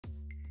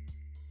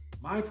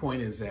My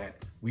point is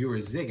that we were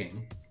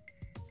zigging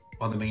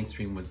while the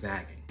mainstream was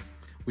zagging.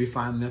 We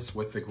find this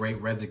with the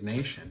Great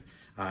Resignation,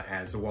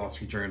 as the Wall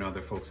Street Journal and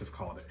other folks have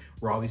called it,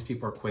 where all these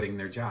people are quitting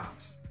their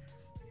jobs.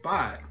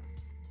 But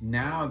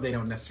now they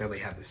don't necessarily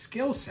have the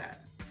skill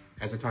set,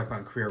 as I talked about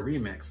in Career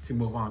Remix, to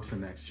move on to the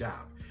next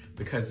job,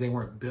 because they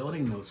weren't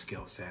building those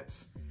skill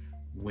sets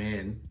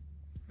when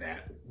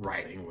that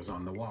writing was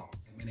on the wall.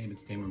 My name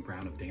is Damon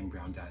Brown of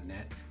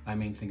DamonBrown.net. My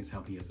main thing is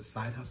helping you as a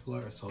side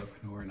hustler, a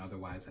solopreneur, and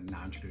otherwise a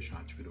non-traditional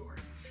entrepreneur.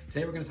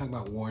 Today we're going to talk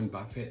about Warren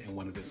Buffett and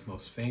one of his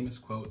most famous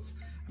quotes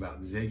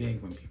about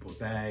zigging when people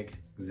zag,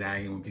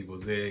 zagging when people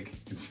zig,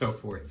 and so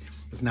forth.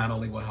 This not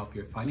only will help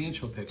your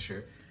financial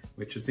picture,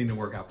 which has seemed to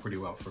work out pretty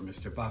well for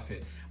Mr.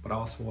 Buffett, but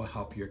also will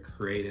help your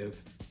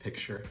creative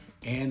picture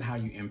and how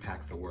you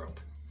impact the world.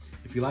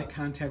 If you like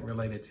content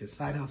related to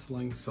side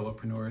hustling,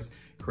 solopreneurs,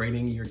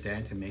 creating your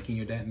dent and making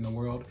your dent in the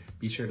world,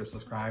 be sure to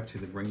subscribe to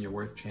the Bring Your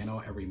Worth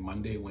channel every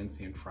Monday,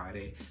 Wednesday, and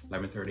Friday,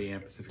 11:30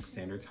 a.m. Pacific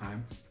Standard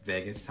Time,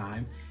 Vegas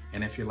time.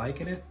 And if you're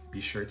liking it,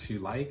 be sure to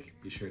like,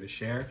 be sure to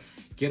share,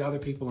 get other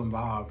people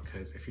involved,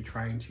 because if you're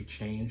trying to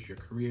change your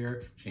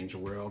career, change the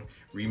world,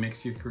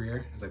 remix your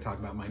career, as I talk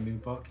about my new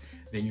book,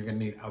 then you're gonna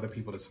need other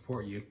people to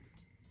support you.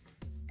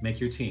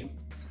 Make your team.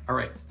 All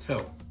right,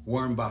 so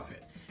Warren Buffett.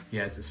 He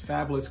has this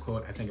fabulous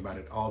quote. I think about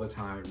it all the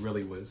time. It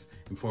really was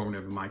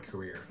informative in my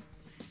career.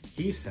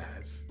 He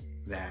says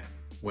that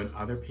when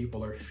other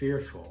people are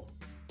fearful,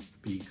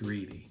 be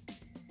greedy.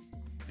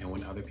 And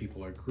when other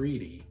people are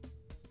greedy,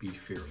 be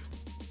fearful.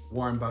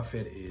 Warren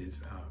Buffett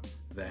is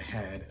the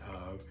head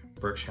of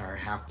Berkshire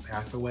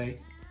Hathaway.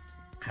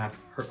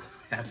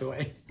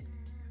 Hathaway?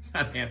 It's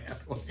not Anne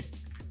Hathaway.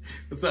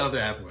 It's the other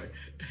Hathaway.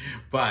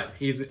 But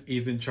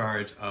he's in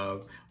charge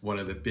of one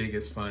of the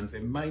biggest funds.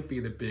 It might be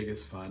the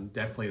biggest fund,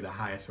 definitely the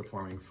highest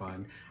performing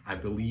fund, I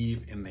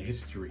believe, in the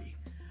history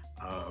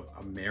of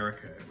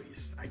America, at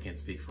least. I can't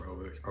speak for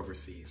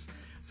overseas.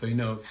 So he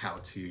knows how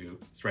to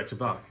stretch a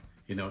buck.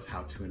 He knows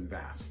how to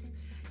invest.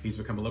 He's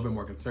become a little bit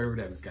more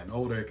conservative. He's gotten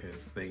older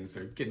because things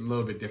are getting a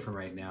little bit different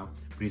right now,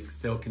 but he's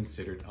still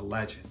considered a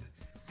legend.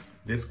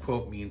 This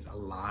quote means a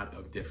lot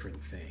of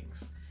different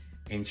things.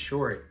 In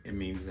short, it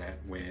means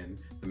that when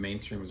the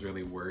mainstream is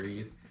really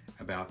worried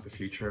about the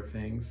future of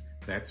things,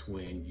 that's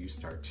when you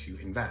start to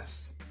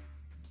invest.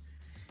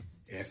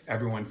 If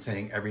everyone's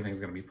saying everything's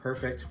gonna be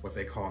perfect, what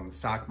they call in the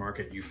stock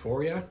market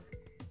euphoria,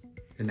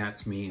 then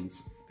that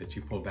means that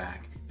you pull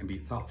back and be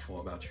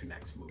thoughtful about your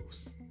next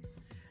moves.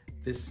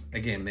 This,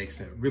 again, makes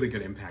a really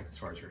good impact as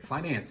far as your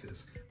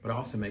finances, but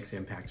also makes an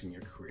impact in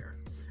your career.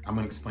 I'm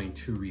gonna explain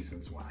two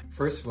reasons why.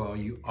 First of all,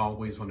 you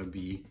always wanna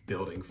be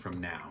building from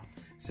now.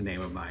 It's the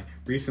name of my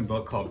recent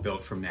book called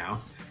Build From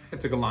Now. It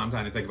took a long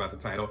time to think about the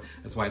title.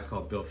 That's why it's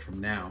called Build From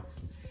Now.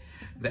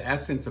 The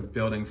essence of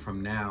building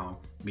from now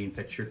means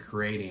that you're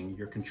creating,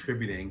 you're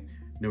contributing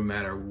no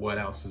matter what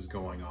else is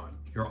going on.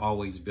 You're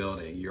always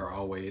building. You're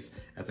always,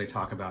 as I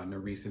talk about in a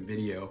recent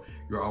video,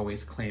 you're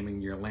always claiming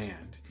your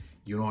land.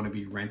 You don't want to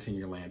be renting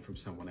your land from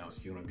someone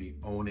else. You want to be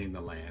owning the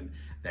land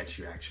that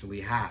you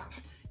actually have.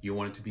 You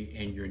want it to be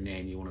in your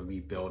name. You want to be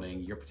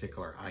building your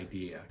particular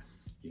idea.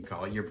 You can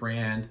call it your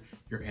brand,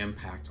 your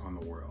impact on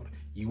the world.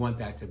 You want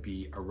that to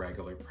be a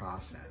regular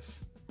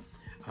process.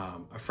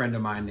 A friend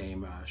of mine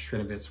named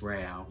Srinivas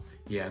Rao,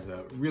 he has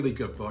a really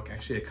good book,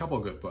 actually a couple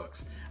of good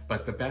books,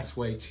 but the best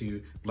way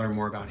to learn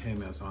more about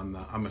him is on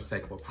the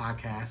Unmistakable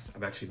podcast.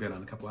 I've actually been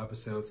on a couple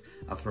episodes.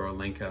 I'll throw a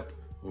link up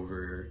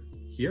over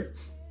here.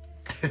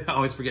 I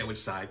always forget which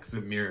side because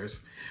it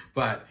mirrors.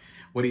 But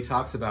what he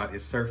talks about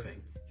is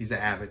surfing. He's an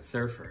avid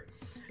surfer.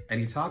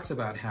 And he talks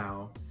about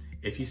how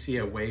if you see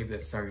a wave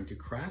that's starting to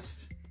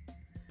crest,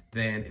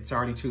 then it's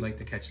already too late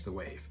to catch the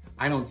wave.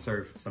 I don't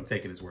surf, so I'm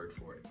taking his word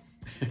for it.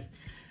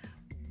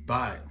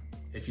 But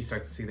if you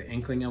start to see the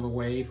inkling of a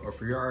wave, or if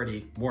you're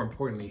already, more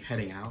importantly,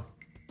 heading out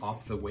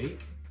off the wake,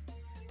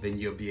 then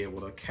you'll be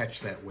able to catch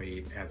that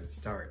wave as it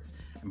starts.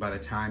 And by the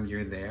time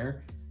you're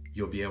there,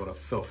 you'll be able to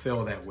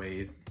fulfill that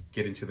wave,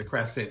 get into the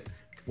crescent,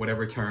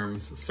 whatever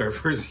terms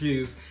surfers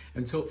use,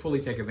 and to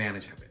fully take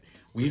advantage of it.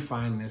 We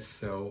find this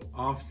so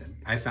often.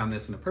 I found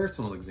this in a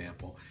personal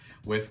example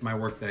with my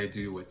work that I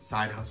do with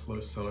side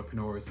hustlers,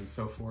 solopreneurs, and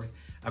so forth.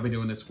 I've been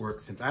doing this work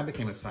since I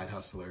became a side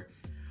hustler,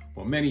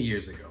 well, many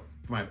years ago.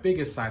 My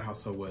biggest side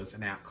hustle was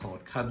an app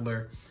called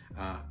Cuddler.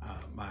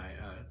 My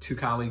two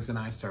colleagues and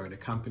I started a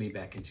company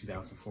back in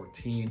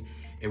 2014.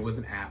 It was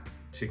an app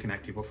to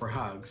connect people for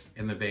hugs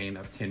in the vein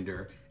of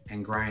Tinder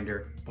and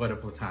Grindr, but a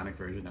platonic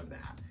version of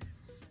that.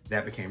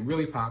 That became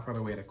really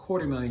popular. We had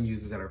 250,000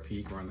 users at our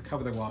peak. We're on the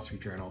cover of the Wall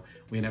Street Journal.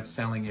 We ended up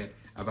selling it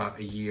about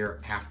a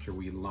year after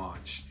we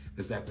launched.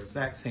 It was at the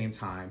exact same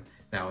time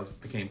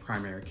that became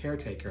primary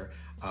caretaker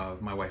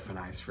of my wife and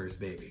I's first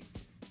baby.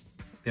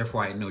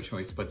 Therefore, I had no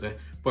choice but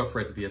for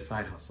it to be a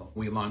side hustle.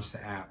 We launched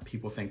the app.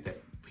 People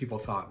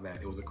thought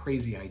that it was a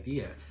crazy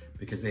idea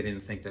because they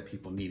didn't think that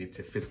people needed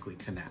to physically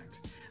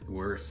connect.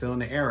 We're still in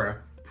the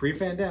era,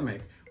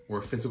 pre-pandemic,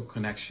 where physical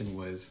connection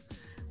was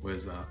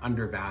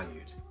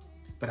undervalued.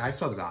 But I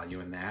saw the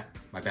value in that.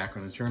 My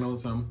background is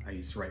journalism. I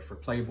used to write for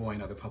Playboy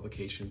and other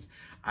publications.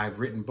 I've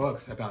written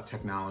books about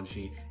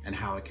technology and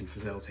how it can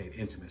facilitate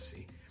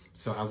intimacy.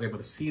 So I was able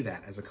to see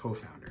that as a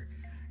co-founder.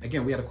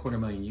 Again, we had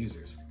 250,000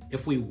 users.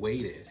 If we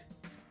waited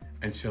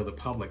until the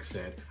public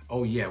said,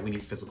 oh yeah, we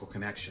need physical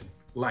connection,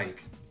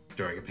 like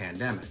during a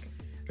pandemic,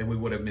 then we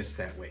would have missed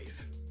that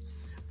wave.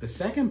 The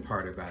second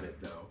part about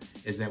it though,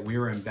 is that we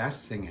were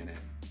investing in it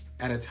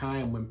at a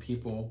time when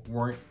people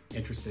weren't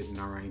interested in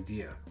our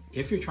idea.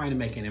 If you're trying to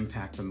make an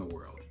impact on the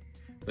world,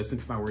 listen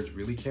to my words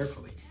really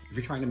carefully. If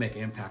you're trying to make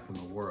an impact on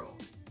the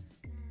world,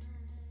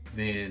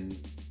 then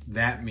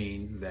that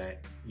means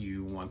that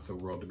you want the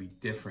world to be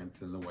different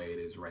than the way it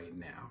is right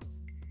now.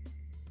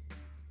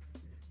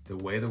 The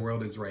way the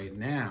world is right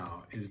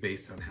now is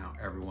based on how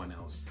everyone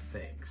else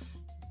thinks.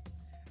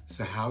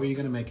 So how are you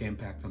going to make an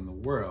impact on the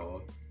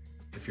world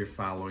if you're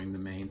following the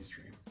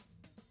mainstream?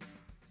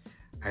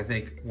 I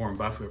think Warren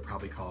Buffett would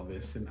probably call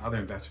this, and other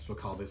investors will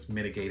call this,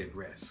 mitigated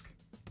risk.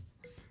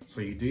 So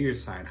you do your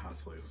side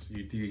hustlers,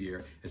 you do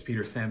your, as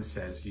Peter Sims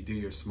says, you do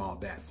your small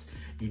bets.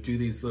 You do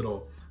these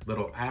little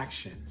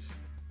actions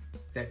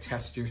that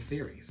test your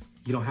theories.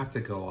 You don't have to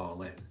go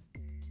all in.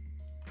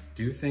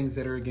 Do things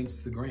that are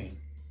against the grain.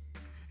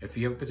 If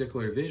you have a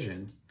particular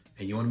vision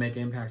and you want to make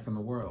an impact on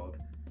the world,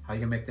 how are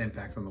you gonna make the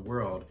impact on the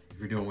world if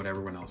you're doing what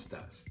everyone else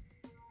does?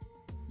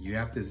 You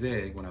have to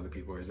zig when other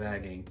people are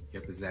zagging. You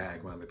have to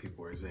zag when other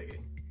people are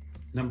zigging.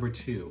 Number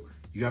two,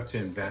 you have to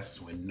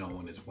invest when no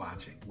one is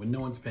watching, when no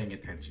one's paying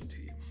attention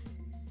to you.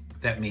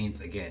 That means,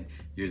 again,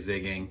 you're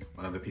zigging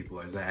when other people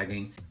are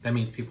zagging. That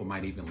means people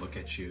might even look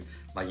at you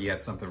like you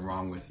had something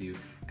wrong with you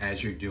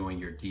as you're doing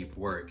your deep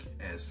work,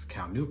 as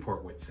Cal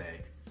Newport would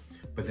say.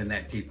 But then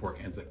that deep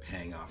work ends up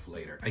paying off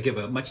later. I give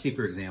a much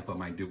deeper example of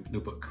my new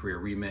book, Career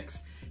Remix.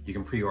 You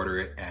can pre-order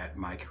it at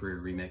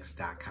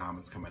mycareerremix.com.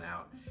 It's coming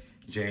out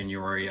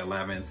January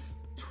 11th,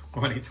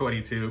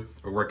 2022.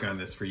 We're working on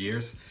this for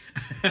years.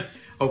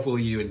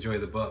 Hopefully you enjoy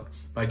the book.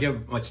 But I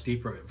give a much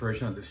deeper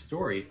version of the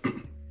story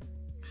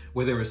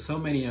where there were so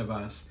many of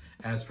us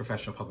as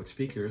professional public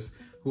speakers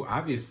who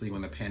obviously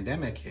when the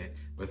pandemic hit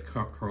with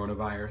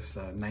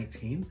coronavirus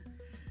 19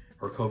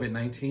 or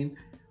COVID-19,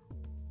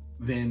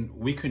 then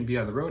we couldn't be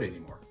on the road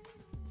anymore.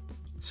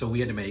 So we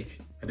had to make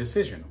a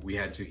decision. We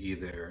had to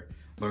either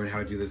learn how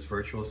to do this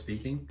virtual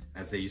speaking,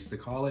 as they used to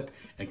call it,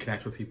 and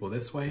connect with people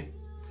this way,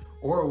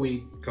 or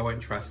we go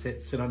and trust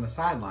it, sit on the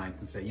sidelines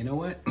and say, you know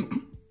what?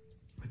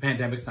 The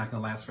pandemic's not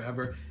gonna last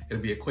forever.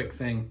 It'll be a quick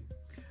thing.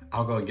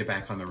 I'll go and get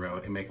back on the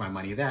road and make my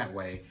money that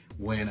way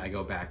when I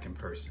go back in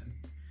person.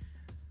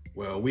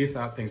 Well, we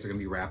thought things were gonna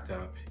be wrapped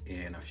up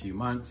in a few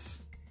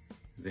months,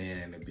 then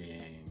ended up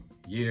being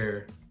a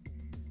year,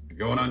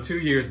 going on 2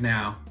 years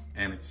now,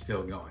 and it's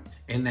still going.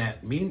 In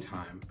that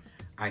meantime,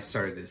 I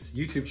started this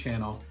YouTube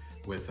channel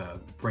with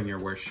Bring Your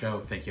Worst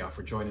Show. Thank you all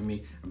for joining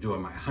me. I'm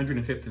doing my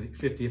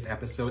 150th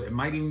episode. It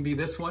might even be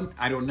this one.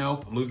 I don't know,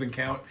 I'm losing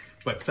count,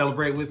 but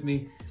celebrate with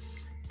me.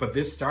 But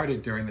this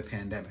started during the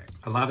pandemic.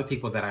 A lot of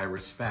people that I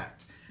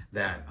respect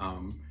that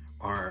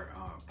are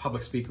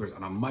public speakers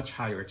on a much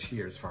higher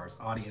tier as far as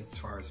audience, as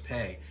far as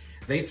pay,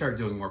 they started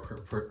doing more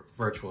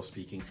virtual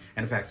speaking.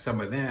 And in fact,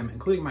 some of them,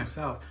 including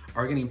myself,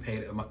 are getting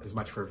paid as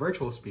much for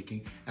virtual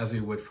speaking as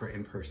we would for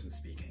in-person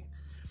speaking.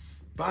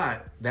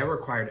 But that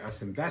required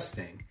us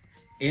investing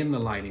in the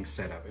lighting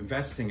setup,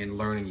 investing in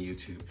learning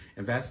YouTube,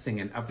 investing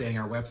in updating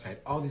our website,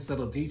 all these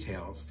little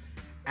details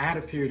at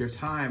a period of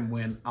time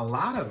when a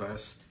lot of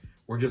us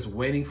were just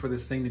waiting for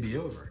this thing to be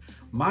over.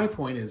 My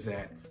point is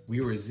that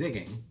we were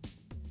zigging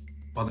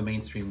while the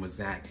mainstream was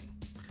zagging.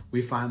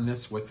 We find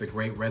this with the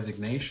Great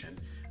Resignation,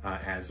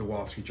 as the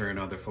Wall Street Journal and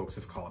other folks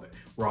have called it,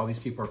 where all these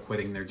people are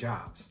quitting their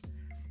jobs.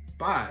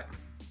 But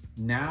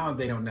now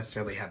they don't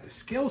necessarily have the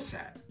skill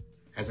set,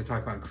 as I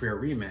talk about in Career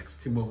Remix,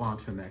 to move on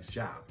to the next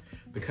job,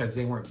 because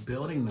they weren't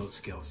building those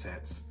skill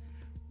sets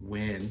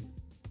when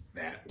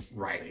that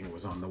writing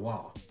was on the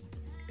wall.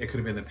 It could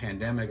have been the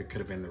pandemic, it could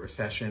have been the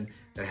recession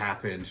that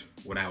happened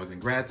when I was in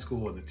grad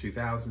school in the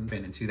 2000s,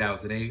 and in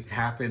 2008, it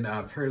happened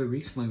fairly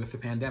recently with the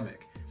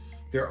pandemic.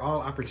 They're all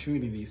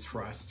opportunities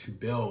for us to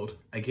build,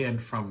 again,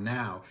 from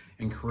now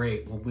and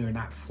create when we're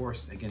not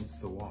forced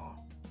against the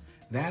wall.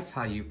 That's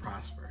how you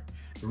prosper.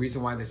 The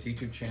reason why this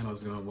YouTube channel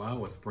is doing well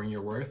with Bring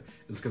Your Worth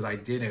is because I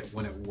did it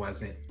when it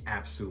wasn't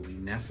absolutely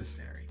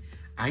necessary.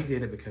 I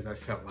did it because I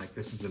felt like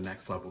this is the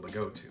next level to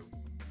go to.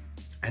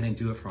 I didn't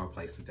do it from a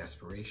place of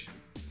desperation.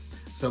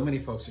 So many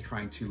folks are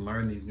trying to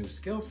learn these new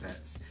skill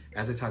sets,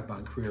 as I talk about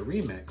in Career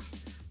Remix,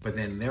 but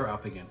then they're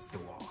up against the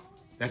wall.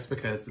 That's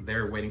because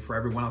they're waiting for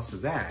everyone else to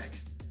zag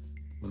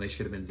when they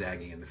should have been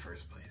zagging in the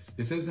first place.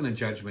 This isn't a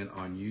judgment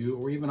on you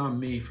or even on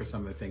me for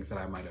some of the things that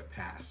I might have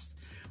passed.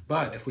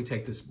 But if we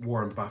take this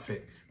Warren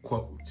Buffett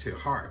quote to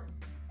heart,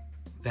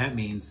 that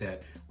means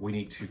that we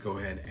need to go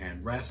ahead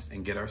and rest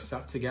and get our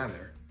stuff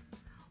together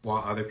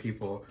while other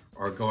people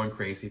are going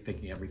crazy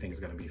thinking everything's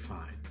gonna be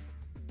fine.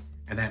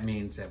 And that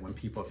means that when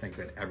people think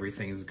that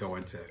everything is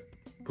going to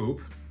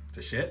poop,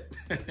 to shit,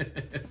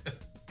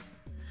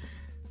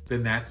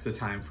 then that's the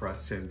time for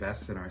us to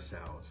invest in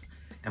ourselves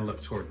and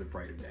look towards a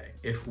brighter day.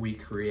 If we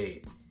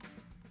create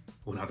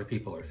when other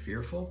people are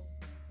fearful,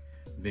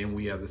 then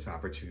we have this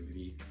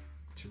opportunity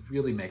to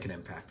really make an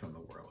impact on the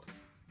world.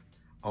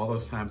 All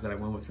those times that I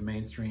went with the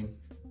mainstream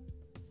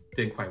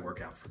didn't quite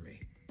work out for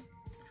me.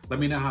 Let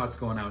me know how it's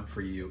going out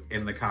for you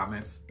in the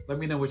comments. Let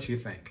me know what you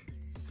think.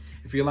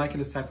 If you're liking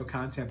this type of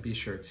content, be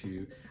sure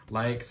to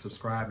like,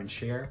 subscribe, and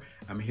share.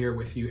 I'm here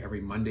with you every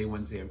Monday,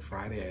 Wednesday, and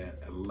Friday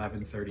at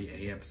 11:30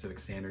 a.m. Pacific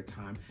Standard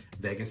Time,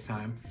 Vegas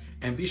time.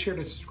 And be sure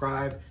to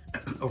subscribe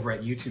over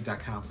at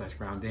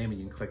youtube.com/BrownDamon.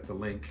 You can click the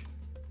link.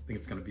 I think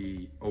it's going to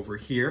be over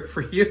here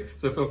for you.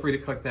 So feel free to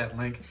click that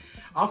link.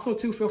 Also,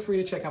 too, feel free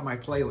to check out my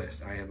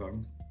playlist. I have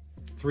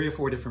 3 or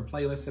 4 different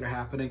playlists that are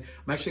happening.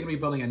 I'm actually going to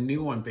be building a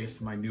new one based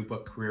on my new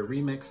book, Career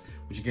Remix,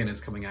 which again is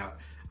coming out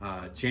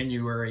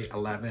January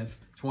 11th,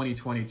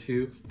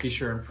 2022. Be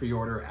sure and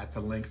pre-order at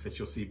the links that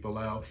you'll see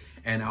below.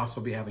 And I'll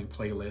also be having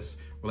playlists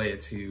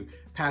related to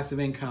passive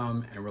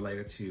income and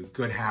related to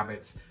good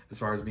habits as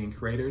far as being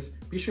creators.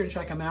 Be sure to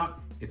check them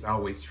out. It's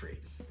always free.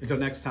 Until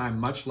next time,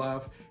 much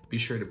love. Be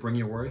sure to bring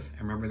your worth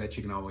and remember that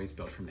you can always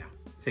build from now.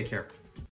 Take care.